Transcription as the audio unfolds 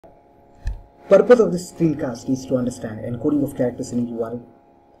Purpose of this screencast is to understand encoding of characters in a URL.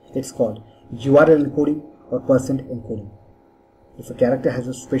 It's called URL encoding or %encoding. If a character has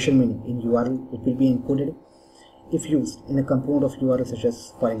a special meaning in URL, it will be encoded if used in a component of URL such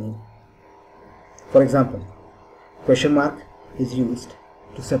as file name. For example, question mark is used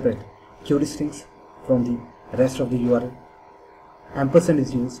to separate query strings from the rest of the URL. Ampersand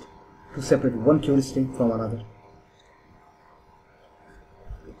is used to separate one query string from another.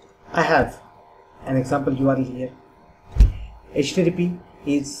 I have an example URL here. HTTP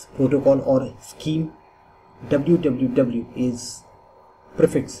is protocol or scheme. www is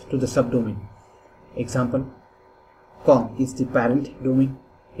prefix to the subdomain. Example, com is the parent domain,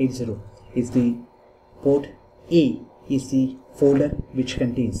 80 is the port, A is the folder which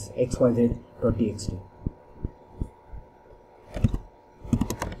contains xyz.txt.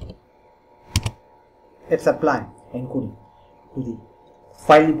 Let's apply encoding to the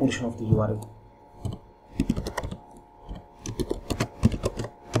file name portion of the URL.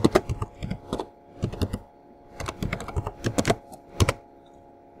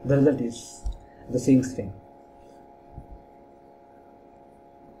 The result is the same string.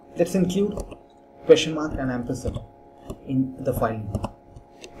 Let's include question mark and ampersand in the file name.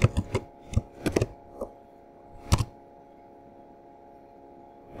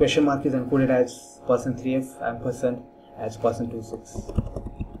 Question mark is encoded as %3f, ampersand as %26.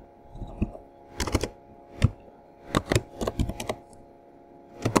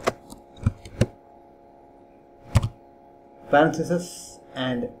 Parentheses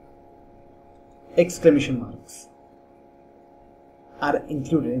and exclamation marks are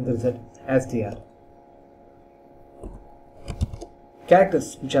included in the result as they are.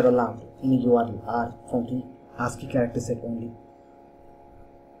 Characters which are allowed in a URL are from the ASCII character set only.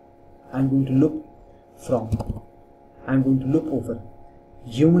 I'm going to loop over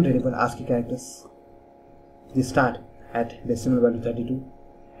human readable ASCII characters. They start at decimal value 32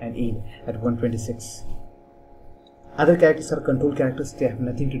 and end at 126. Other characters are control characters, they have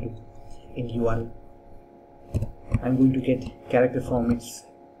nothing to do in URL. I'm going to get character from its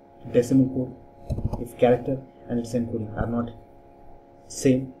decimal code. If character and its encoding are not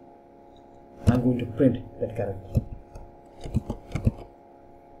same, I'm going to print that character.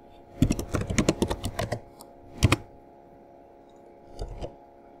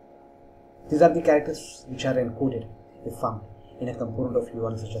 These are the characters which are encoded if found in a component of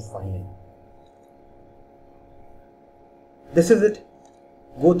URL such as file name. This is it.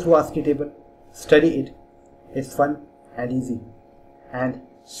 Go through ASCII table, study it. It's fun and easy and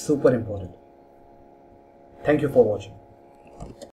super important. Thank you for watching.